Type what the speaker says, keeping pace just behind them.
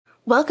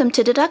Welcome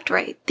to Deduct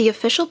Right, the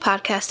official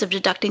podcast of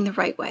Deducting the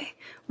Right Way.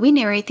 We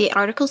narrate the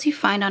articles you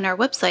find on our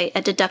website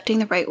at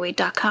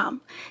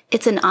deductingtherightway.com.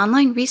 It's an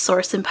online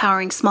resource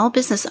empowering small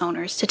business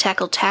owners to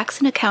tackle tax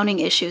and accounting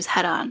issues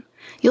head-on.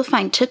 You'll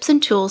find tips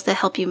and tools that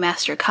help you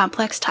master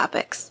complex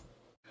topics.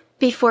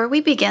 Before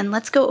we begin,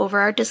 let's go over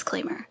our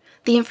disclaimer.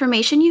 The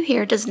information you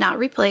hear does not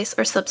replace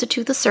or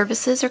substitute the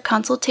services or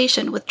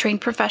consultation with trained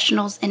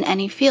professionals in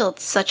any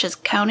fields such as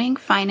accounting,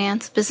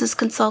 finance, business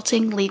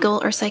consulting, legal,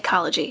 or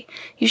psychology.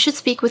 You should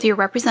speak with your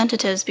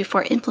representatives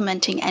before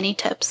implementing any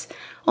tips.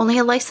 Only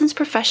a licensed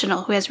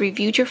professional who has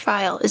reviewed your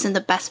file is in the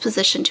best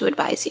position to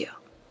advise you.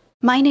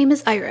 My name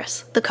is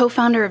Iris, the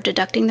co-founder of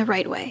Deducting the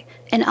Right Way,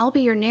 and I'll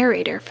be your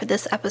narrator for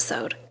this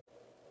episode.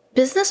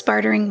 Business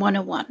Bartering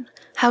 101,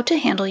 How to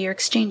Handle Your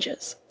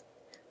Exchanges.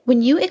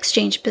 When you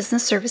exchange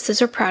business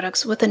services or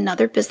products with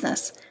another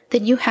business,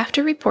 then you have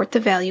to report the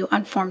value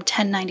on Form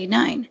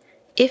 1099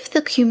 if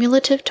the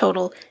cumulative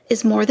total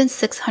is more than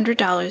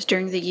 $600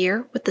 during the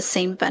year with the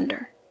same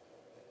vendor.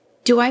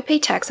 Do I pay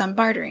tax on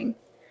bartering?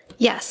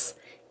 Yes.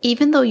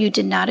 Even though you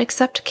did not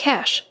accept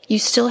cash, you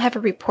still have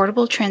a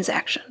reportable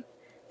transaction.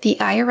 The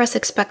IRS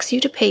expects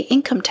you to pay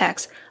income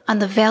tax on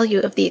the value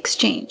of the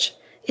exchange.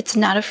 It's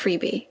not a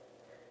freebie.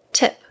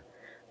 Tip: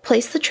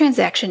 place the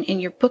transaction in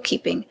your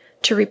bookkeeping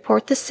to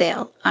report the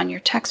sale on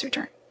your tax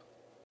return.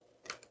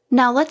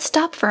 Now let's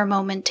stop for a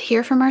moment to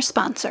hear from our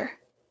sponsor.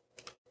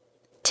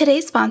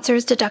 Today's sponsor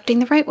is Deducting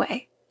the Right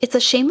Way. It's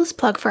a shameless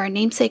plug for our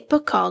namesake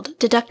book called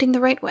Deducting the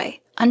Right Way,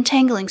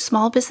 Untangling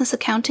Small Business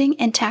Accounting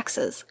and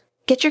Taxes.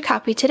 Get your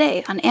copy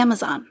today on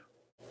Amazon.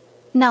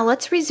 Now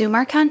let's resume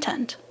our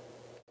content.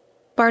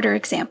 Barter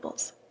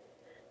examples.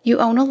 You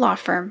own a law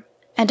firm,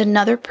 and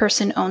another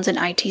person owns an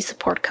IT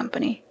support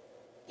company.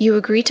 You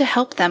agree to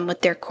help them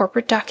with their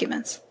corporate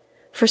documents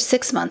for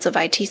 6 months of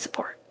IT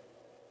support.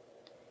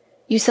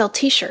 You sell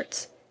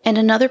t-shirts, and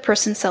another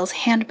person sells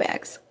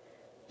handbags.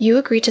 You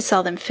agree to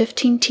sell them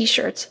 15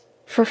 t-shirts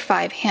for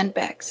 5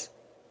 handbags.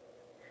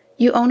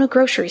 You own a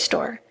grocery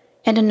store,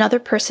 and another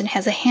person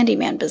has a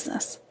handyman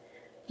business.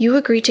 You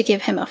agree to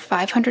give him a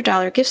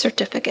 $500 gift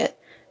certificate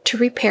to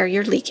repair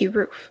your leaky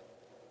roof.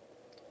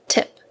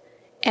 Tip: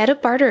 add a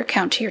barter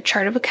account to your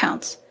chart of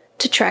accounts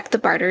to track the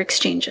barter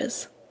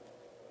exchanges.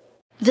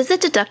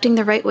 Visit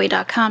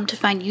deductingtherightway.com to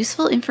find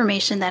useful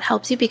information that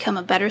helps you become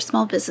a better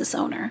small business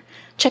owner.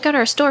 Check out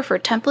our store for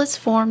templates,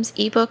 forms,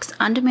 ebooks,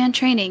 on-demand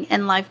training,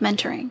 and live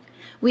mentoring.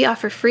 We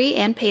offer free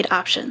and paid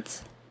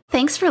options.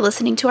 Thanks for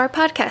listening to our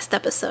podcast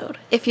episode.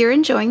 If you're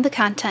enjoying the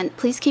content,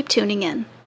 please keep tuning in.